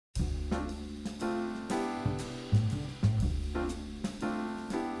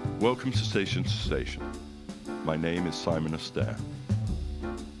Welcome to Station to Station. My name is Simon Astaire.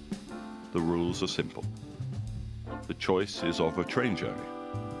 The rules are simple. The choice is of a train journey.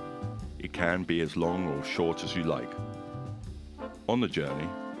 It can be as long or short as you like. On the journey,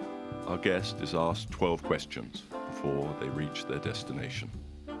 our guest is asked 12 questions before they reach their destination.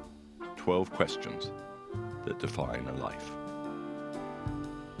 12 questions that define a life.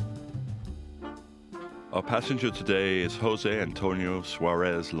 Our passenger today is Jose Antonio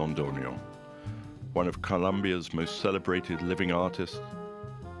Suarez Londoño, one of Colombia's most celebrated living artists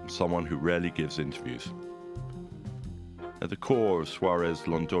and someone who rarely gives interviews. At the core of Suarez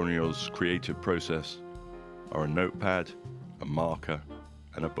Londoño's creative process are a notepad, a marker,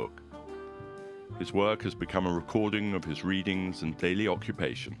 and a book. His work has become a recording of his readings and daily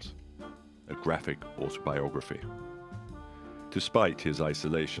occupations, a graphic autobiography. Despite his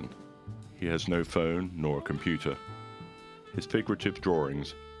isolation, he has no phone nor a computer. His figurative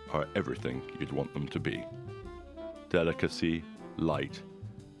drawings are everything you'd want them to be. Delicacy, light,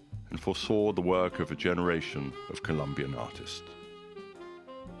 and foresaw the work of a generation of Colombian artists.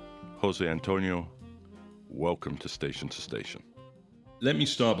 Jose Antonio, welcome to Station to Station. Let me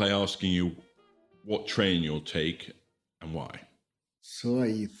start by asking you what train you'll take and why. So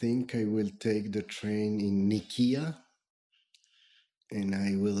I think I will take the train in Nikia, and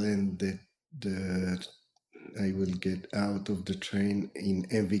I will I will get out of the train in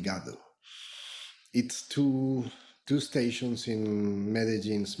Envigado. It's two stations in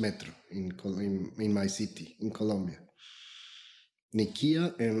Medellin's metro in my city in Colombia.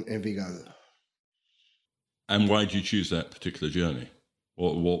 Nikia and Envigado. And why did you choose that particular journey?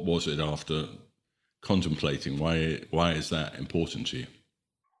 What was it after contemplating? Why is that important to you?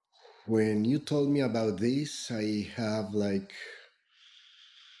 When you told me about this, I have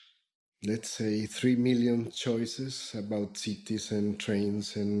let's say 3 million choices about cities and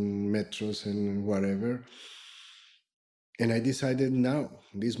trains and metros and whatever. And I decided now,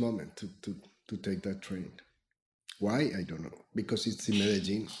 this moment, to take that train. Why? I don't know. Because it's in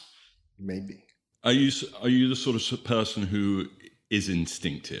Medellin, maybe. Are you the sort of person who is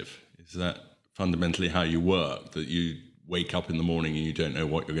instinctive? Is that fundamentally how you work, that you wake up in the morning and you don't know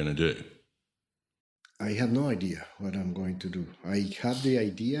what you're going to do? I have no idea what I'm going to do. I have the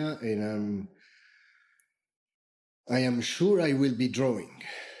idea, and I am sure I will be drawing.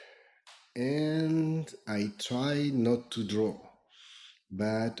 And I try not to draw,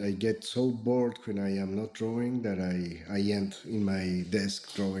 but I get so bored when I am not drawing that I end in my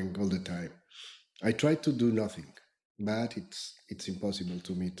desk drawing all the time. I try to do nothing, but it's impossible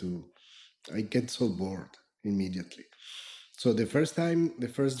to me I get so bored immediately. So the first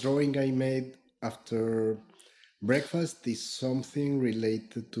drawing I made after breakfast is something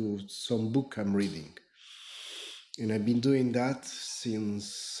related to some book I'm reading. And I've been doing that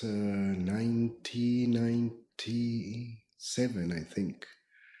since 1997, I think,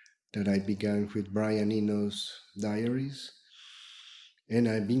 that I began with Brian Eno's diaries. And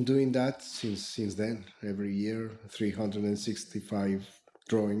I've been doing that since then, every year, 365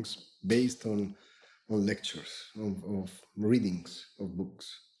 drawings based on lectures, of readings of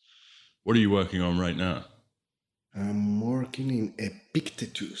books. What are you working on right now? I'm working in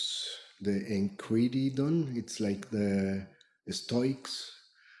Epictetus, the Enchiridion. It's like the Stoics.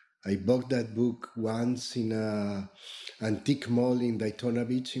 I bought that book once in a antique mall in Daytona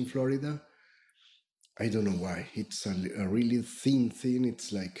Beach in Florida. I don't know why. It's a really thin thing.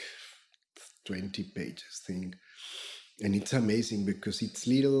 It's like 20 pages thing. And it's amazing because it's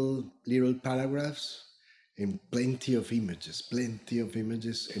little paragraphs and plenty of images,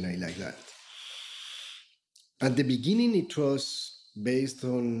 and I like that. At the beginning, it was based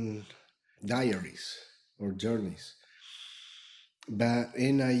on diaries or journeys.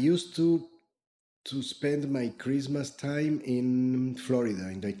 And I used to spend my Christmas time in Florida,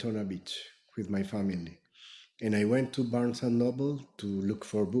 in Daytona Beach, with my family. And I went to Barnes & Noble to look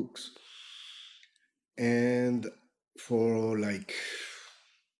for books. And for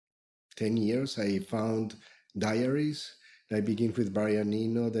 10 years, I found diaries. I began with Brian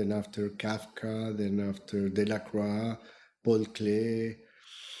Eno, then after Kafka, then after Delacroix, Paul Klee,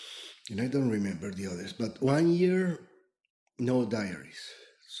 and I don't remember the others. But 1 year, no diaries.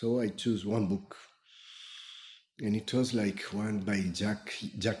 So I chose one book. And it was one by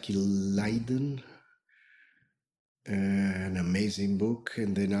Jackie Leiden, an amazing book.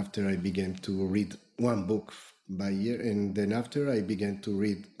 And then after I began to read one book by year, and then after I began to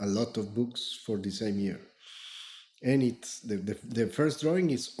read a lot of books for the same year. And it's the first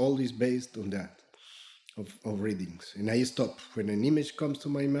drawing is always based on that, of readings. And I stop. When an image comes to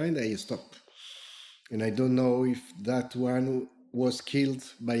my mind, I stop. And I don't know if that one was killed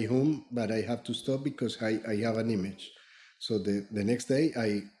by whom, but I have to stop because I have an image. So the next day,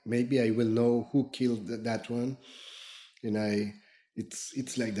 maybe I will know who killed that one, and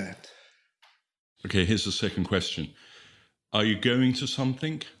it's like that. Okay, here's the second question. Are you going to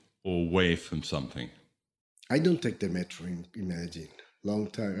something or away from something? I don't take the metro in Medellin. Long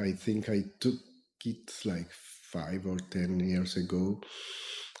time. I think I took it like 5 or 10 years ago.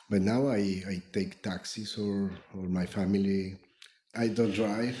 But now I take taxis or my family. I don't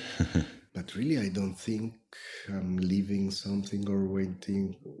drive. But really, I don't think I'm leaving something or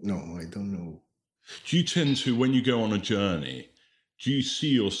waiting. No, I don't know. Do you tend to, when you go on a journey, do you see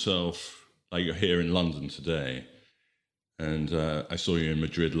yourself, like you're here in London today, and I saw you in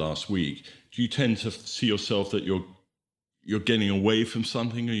Madrid last week, do you tend to see yourself that you're getting away from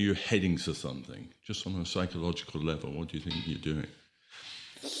something or you're heading to something? Just on a psychological level, what do you think you're doing?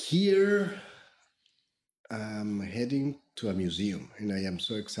 Here, I'm heading to a museum, and I am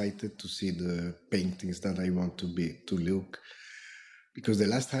so excited to see the paintings that I want to look. Because the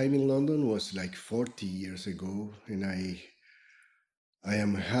last time in London was like 40 years ago, and I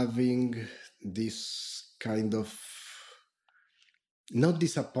am having this kind of not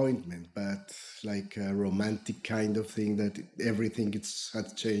disappointment, but like a romantic kind of thing that everything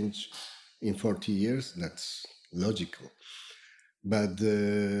has changed in 40 years. That's logical. But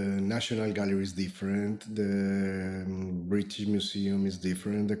the National Gallery is different, the British Museum is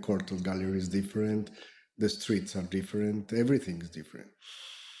different, the Courtauld Gallery is different, the streets are different, everything is different.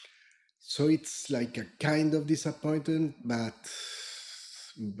 So it's like a kind of disappointment, but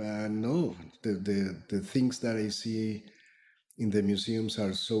no, the things that I see in the museums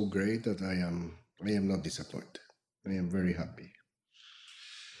are so great that I am not disappointed. I am very happy.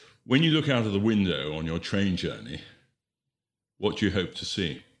 When you look out of the window on your train journey, what do you hope to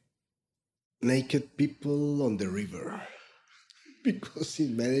see? Naked people on the river. Because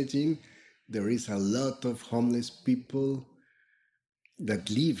in Medellin, there is a lot of homeless people that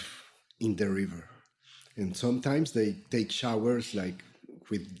live in the river. And sometimes they take showers like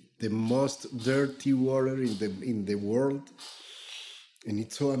with the most dirty water in the world. And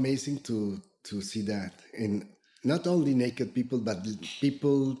it's so amazing to see that. And not only naked people, but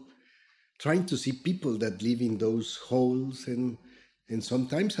people trying to see people that live in those holes. And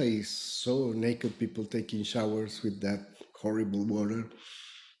sometimes I saw naked people taking showers with that horrible water.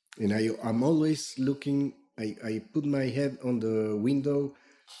 And I'm always looking, I put my head on the window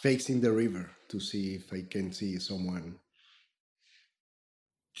facing the river to see if I can see someone.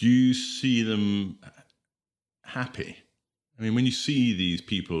 Do you see them happy? I mean, when you see these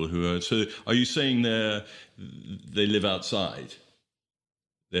people who are, so are you saying they live outside?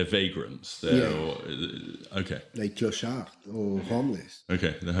 They're vagrants. Okay. Like clochard or homeless.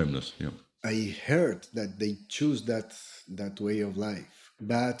 Okay, they're homeless. Yeah. I heard that they choose that way of life,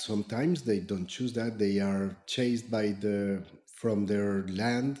 but sometimes they don't choose that. They are chased from their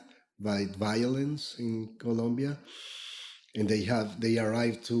land by violence in Colombia, and they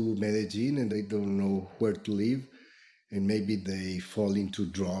arrive to Medellin and they don't know where to live, and maybe they fall into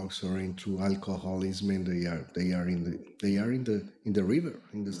drugs or into alcoholism, and they are in the river,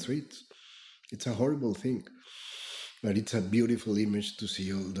 in the streets. It's a horrible thing. But it's a beautiful image to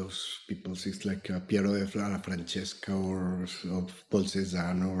see all those people. It's like a Piero de Francesca or Paul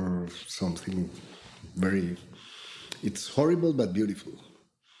Cézanne or something very... It's horrible but beautiful.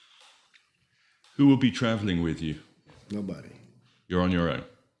 Who will be traveling with you? Nobody. You're on your own.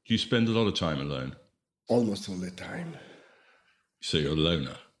 Do you spend a lot of time alone? Almost all the time. So you're a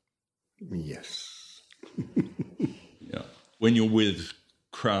loner? Yes. Yeah. When you're with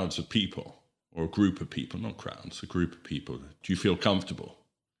crowds of people, or a group of people, not crowds, a group of people, do you feel comfortable?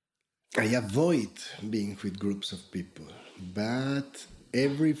 I avoid being with groups of people, but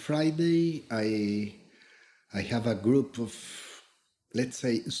every Friday I have a group of, let's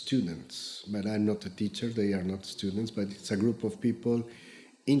say, students, but I'm not a teacher, they are not students, but it's a group of people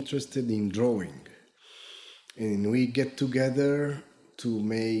interested in drawing. And we get together to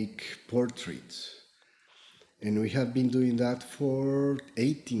make portraits. And we have been doing that for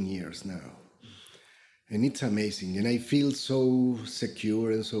 18 years now. And it's amazing. And I feel so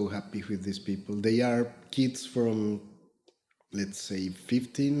secure and so happy with these people. They are kids from, let's say,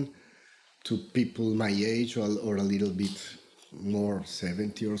 15 to people my age or a little bit more,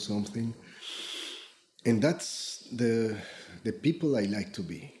 70 or something. And that's the people I like to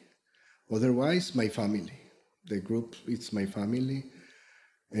be. Otherwise, my family. The group, it's my family.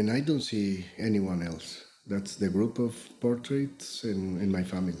 And I don't see anyone else. That's the group of portraits and my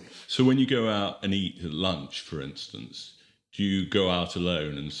family. So when you go out and eat at lunch, for instance, do you go out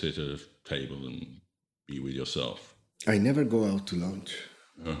alone and sit at a table and be with yourself? I never go out to lunch.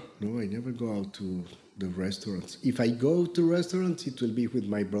 Oh. No, I never go out to the restaurants. If I go to restaurants, it will be with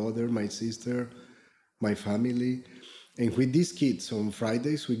my brother, my sister, my family. And with these kids, on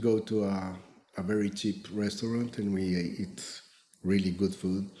Fridays, we go to a very cheap restaurant and we eat really good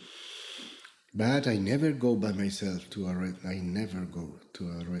food. But I never go by myself I never go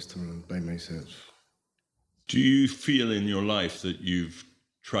to a restaurant by myself. Do you feel in your life that you've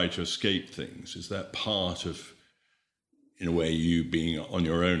tried to escape things? Is that part of, in a way, you being on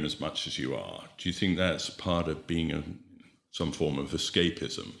your own as much as you are? Do you think that's part of being some form of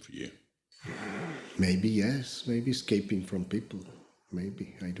escapism for you? Maybe yes, maybe escaping from people.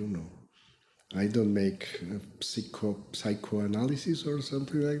 Maybe, I don't know. I don't make psychoanalysis or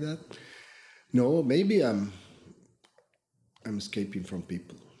something like that. No, maybe I'm escaping from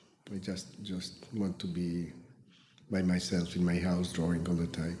people. I just want to be by myself in my house drawing all the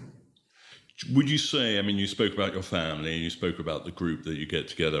time. Would you say, I mean, you spoke about your family and you spoke about the group that you get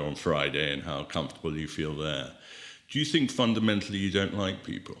together on Friday and how comfortable you feel there. Do you think fundamentally you don't like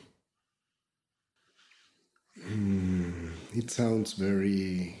people? It sounds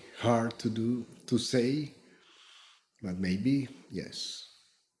very hard to say, but maybe, yes.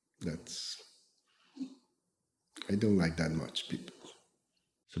 I don't like that much people.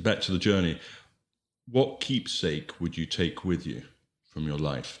 So back to the journey. What keepsake would you take with you from your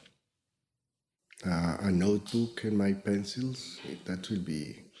life? A notebook and my pencils, that will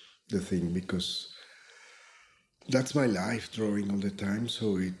be the thing, because that's my life, drawing all the time,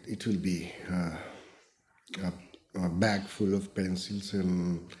 so it will be a bag full of pencils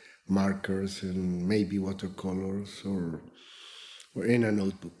and markers and maybe watercolors or in a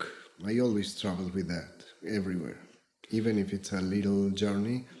notebook. I always travel with that everywhere. Even if it's a little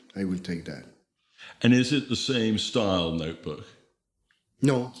journey, I will take that. And is it the same style notebook?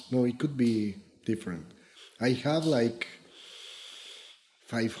 No, it could be different. I have like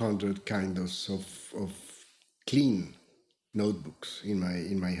 500 kinds of clean notebooks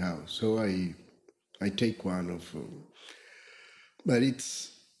in my house. So I take one of them. But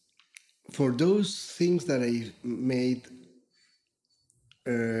it's for those things that I made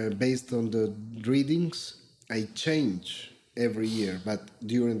based on the readings, I change every year. But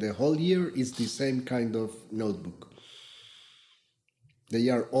during the whole year, it's the same kind of notebook. They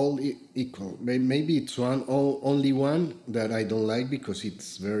are all equal. Maybe it's only one that I don't like because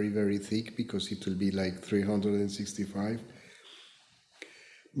it's very, very thick, because it will be like 365.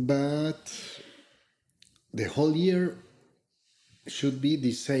 But the whole year should be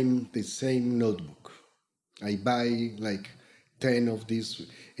the same notebook. I buy like 10 of these,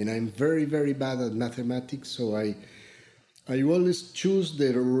 and I'm very, very bad at mathematics, so I always choose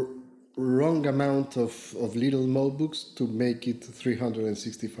the wrong amount of little notebooks to make it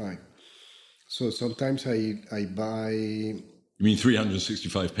 365. So sometimes I buy... You mean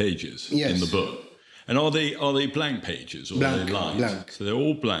 365 pages yes. In the book? And are they blank pages or blank, are they lined? Blank. So they're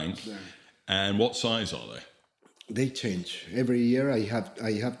all blank. And what size are they? They change. Every year I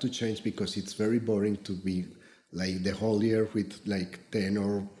have to change because it's very boring to be like the whole year with like 10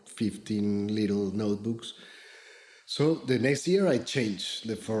 or 15 little notebooks. So the next year I change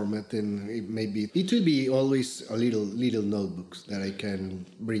the format, and it will be always a little notebooks that I can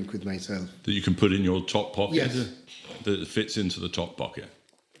bring with myself. That you can put in your top pocket? Yes. That fits into the top pocket?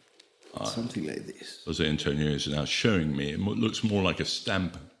 Something like this. Jose Antonio is now showing me. It looks more like a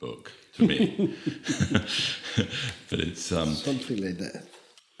stamp book to me. But it's... something like that.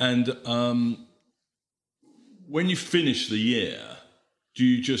 And when you finish the year, do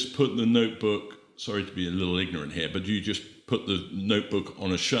you just put the notebook... Sorry to be a little ignorant here, but do you just put the notebook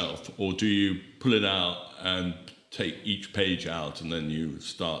on a shelf, or do you pull it out and take each page out and then you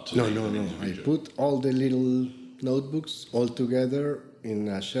start to... No. I put all the little notebooks all together in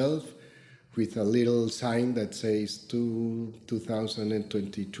a shelf with a little sign that says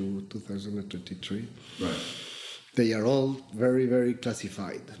 2022, 2023. Right. They are all very, very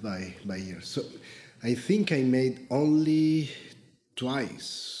classified by year. So I think I made only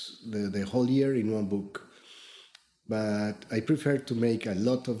twice the whole year in one book. But I prefer to make a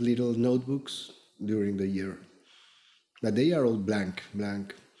lot of little notebooks during the year. But they are all blank.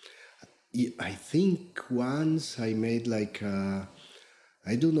 I think once I made like I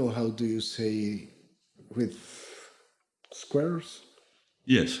don't know, how do you say, with squares?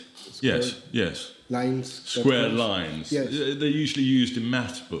 Yes. Lines. Square lines. Yes. They're usually used in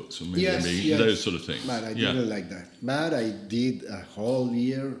math books or maybe those sort of things. But I didn't like that. But I did a whole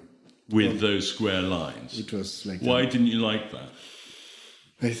year with those square lines. It was like... Why didn't you like that?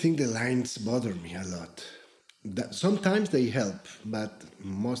 I think the lines bother me a lot. Sometimes they help, but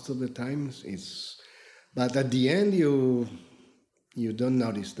most of the times But at the end, you don't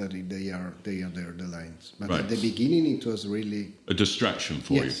notice that they are there, the lines. But Right. at the beginning, it was really A distraction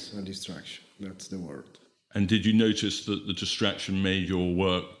for you. yes, a distraction. That's the word. And did you notice that the distraction made your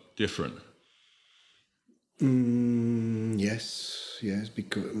work different? Yes,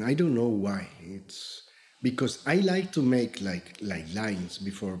 because I don't know why. It's because I like to make like lines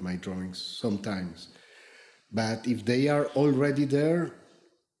before my drawings sometimes, but if they are already there,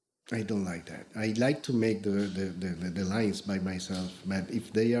 I don't like that. I like to make the lines by myself, but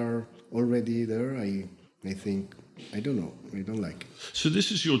if they are already there, I think I don't know. I don't like it. So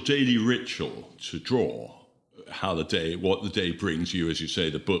this is your daily ritual to draw. What the day brings you, as you say,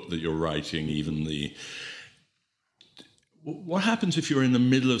 the book that you're writing, even the. What happens if you're in the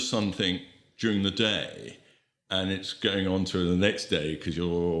middle of something during the day, and it's going on to the next day because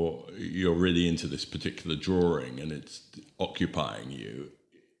you're really into this particular drawing and it's occupying you?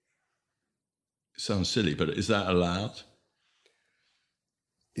 It sounds silly, but is that allowed?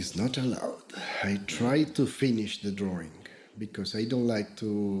 It's not allowed. I try to finish the drawing because I don't like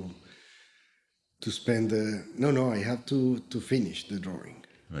to spend the no. I have to finish the drawing.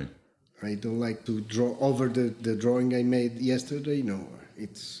 Right. I don't like to draw over the drawing I made yesterday. No,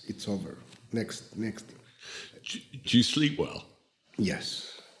 it's over. Next. Do you sleep well?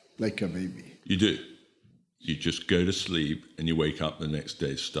 Yes, like a baby. You do. You just go to sleep and you wake up the next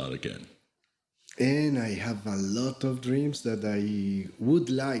day to start again. And I have a lot of dreams that I would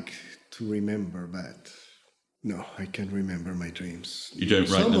like to remember, but no, I can't remember my dreams. You don't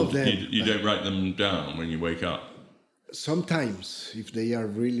write Some them. of them. You don't write them down when you wake up. Sometimes, if they are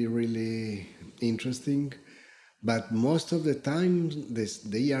really, really interesting, but most of the time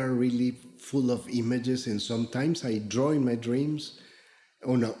they are really full of images, and sometimes I draw in my dreams,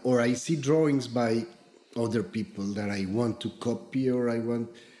 or I see drawings by other people that I want to copy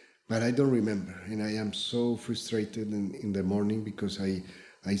but I don't remember, and I am so frustrated in the morning because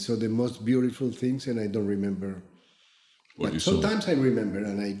I saw the most beautiful things and I don't remember. What you But saw. sometimes I remember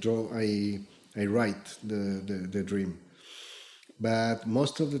and I draw. I write the dream, but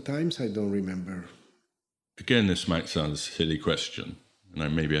most of the times I don't remember. Again, this might sound a silly question,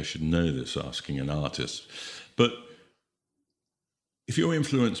 and maybe I should know this asking an artist, but if you're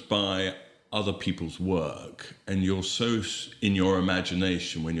influenced by other people's work and you're so in your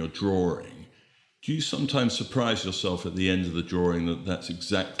imagination when you're drawing, do you sometimes surprise yourself at the end of the drawing that that's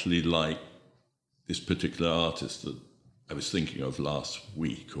exactly like this particular artist that I was thinking of last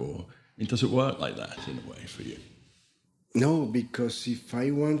week? Or does it work like that in a way for you? No, because if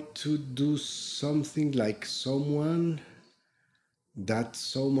I want to do something like someone, that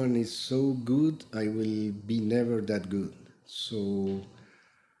someone is so good, I will be never that good. So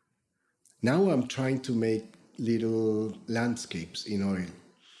now I'm trying to make little landscapes in oil.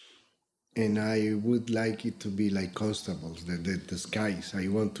 And I would like it to be like constables, the skies. I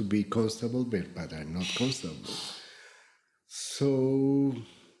want to be constable, but I'm not constable. So,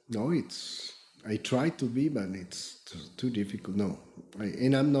 no, I try to be, but it's too difficult. No,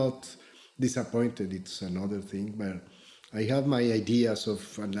 and I'm not disappointed. It's another thing, but I have my ideas of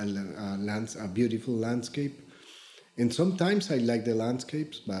a beautiful landscape. And sometimes I like the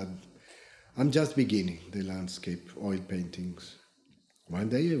landscapes, but I'm just beginning the landscape oil paintings. One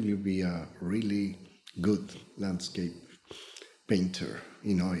day I will be a really good landscape painter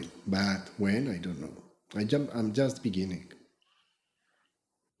in oil, but when, I don't know. I'm just beginning.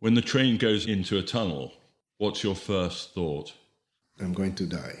 When the train goes into a tunnel, what's your first thought? I'm going to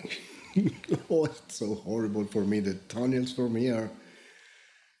die. Oh, it's so horrible for me. The tunnels for me are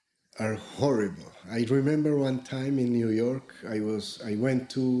horrible. I remember one time in New York, I went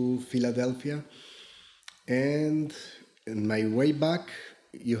to Philadelphia, and on my way back,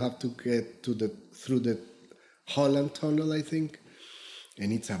 you have to get through the Holland Tunnel, I think,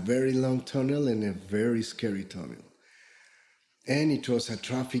 and it's a very long tunnel and a very scary tunnel. And it was a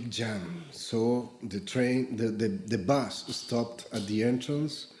traffic jam, so the bus stopped at the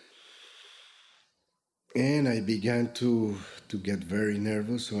entrance, and I began to get very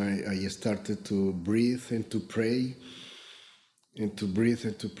nervous. So I started to breathe and to pray, and to breathe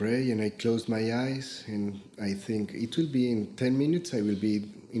and to pray, and I closed my eyes, and I think it will be in 10 minutes I will be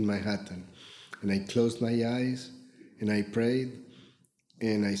in Manhattan. And I closed my eyes, and I prayed,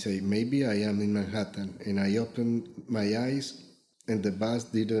 and I say, maybe I am in Manhattan. And I opened my eyes, and the bus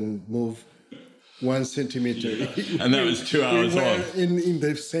didn't move 1 centimeter. And that was 2 hours we were on. in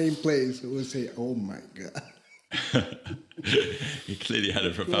the same place. I would say, oh my God. You clearly had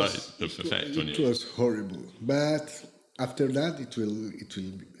a profound effect on It you. was horrible. But after that,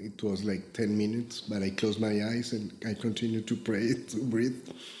 it was like 10 minutes, but I closed my eyes and I continued to pray, to breathe.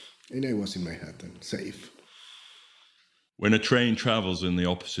 And I was in Manhattan, safe. When a train travels in the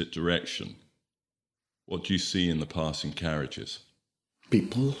opposite direction, what do you see in the passing carriages?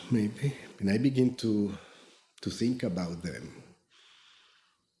 People, maybe. And I begin to think about them.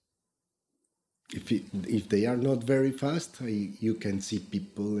 If they are not very fast, you can see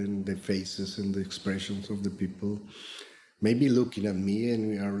people and the faces and the expressions of the people. Maybe looking at me, and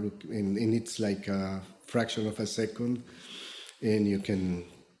we are looking, and it's like a fraction of a second, and you can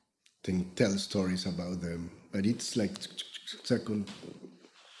tell stories about them. But it's like second.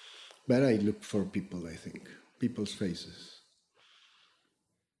 But I look for people, I think, people's faces.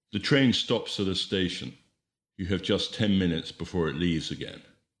 The train stops at a station. You have just 10 minutes before it leaves again.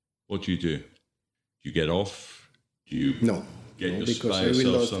 What do? You get off? Do you get your because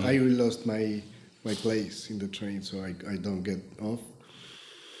I will lost my place in the train, so I don't get off.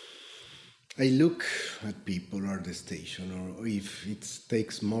 I look at people or the station, or if it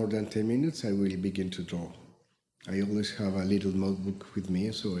takes more than 10 minutes, I will begin to draw. I always have a little notebook with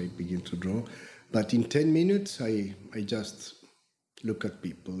me, so I begin to draw. But in 10 minutes, I just look at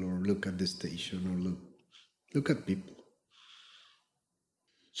people, or look at the station, or look at people.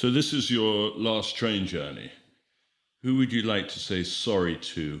 So this is your last train journey. Who would you like to say sorry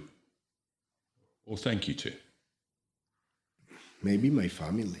to or thank you to? Maybe my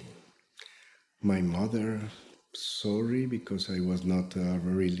family. My mother, sorry, because I was not a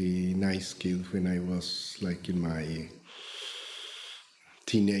really nice kid when I was like in my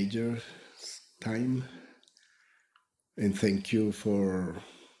teenager time. And thank you for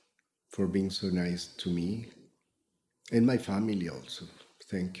being so nice to me. And my family also.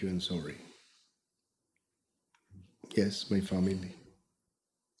 Thank you and sorry. Yes, my family.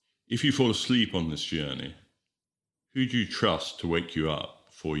 If you fall asleep on this journey, who do you trust to wake you up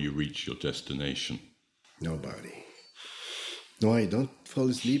before you reach your destination? Nobody. No, I don't fall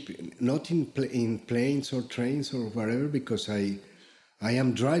asleep. Not in planes or trains or wherever, because I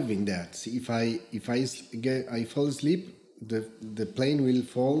am driving that. If I fall asleep, the plane will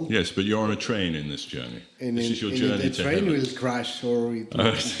fall. Yes, but you're on a train in this journey. And this is your journey the to train heaven. will crash, or it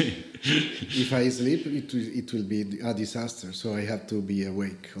will, if I sleep, it will be a disaster. So I have to be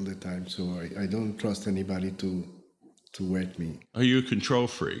awake all the time. So I don't trust anybody to wake me. Are you a control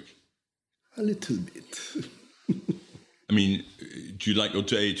freak? A little bit. I mean, do you like your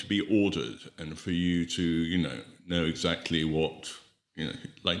day to be ordered and for you to, know exactly what,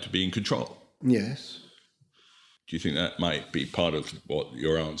 like to be in control? Yes. Do you think that might be part of what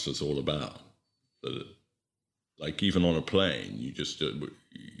your answer's all about? That, like, even on a plane, you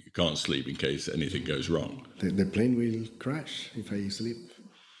can't sleep in case anything goes wrong. The plane will crash if I sleep.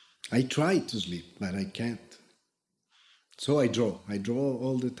 I try to sleep, but I can't. So I draw. I draw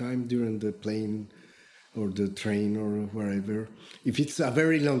all the time during the plane or the train or wherever. If it's a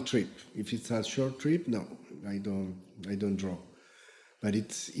very long trip, if it's a short trip, no, I don't draw. But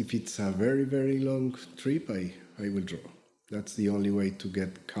if it's a very, very long trip, I will draw. That's the only way to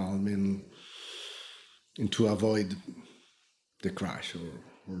get calm and to avoid the crash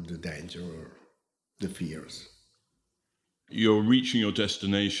or the danger or the fears. You're reaching your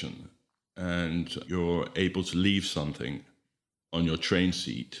destination and you're able to leave something on your train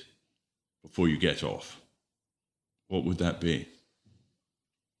seat before you get off. What would that be?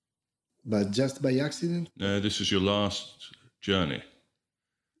 But just by accident? No, this is your last journey.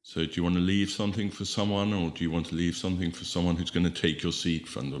 So do you want to leave something for someone, or do you want to leave something for someone who's going to take your seat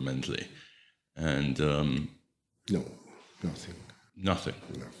fundamentally? And no, nothing. Nothing?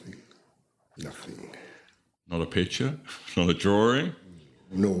 Nothing. Not a picture? Not a drawing?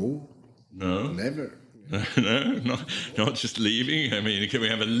 No. No? Never. No, not just leaving. I mean, can we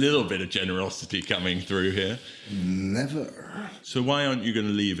have a little bit of generosity coming through here? Never. So why aren't you going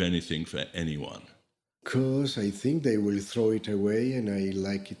to leave anything for anyone? Because I think they will throw it away, and I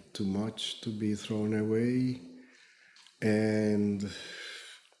like it too much to be thrown away. And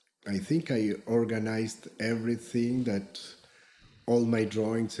I think I organized everything, that all my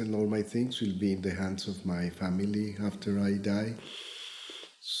drawings and all my things will be in the hands of my family after I die.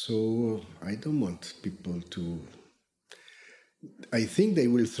 So I don't want people to... I think they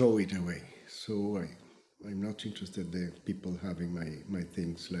will throw it away. So I'm not interested in people having my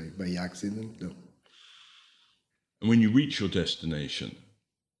things like by accident, no. And when you reach your destination,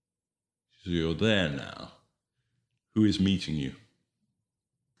 so you're there now, who is meeting you?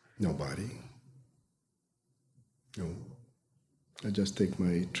 Nobody. No. I just take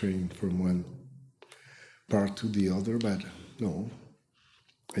my train from one part to the other, but no.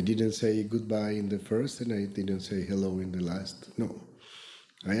 I didn't say goodbye in the first, and I didn't say hello in the last. No.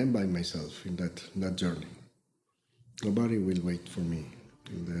 I am by myself in that journey. Nobody will wait for me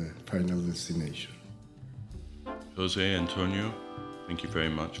in the final destination. Jose Antonio, thank you very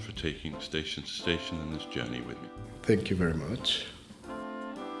much for taking station to station in this journey with me. Thank you very much.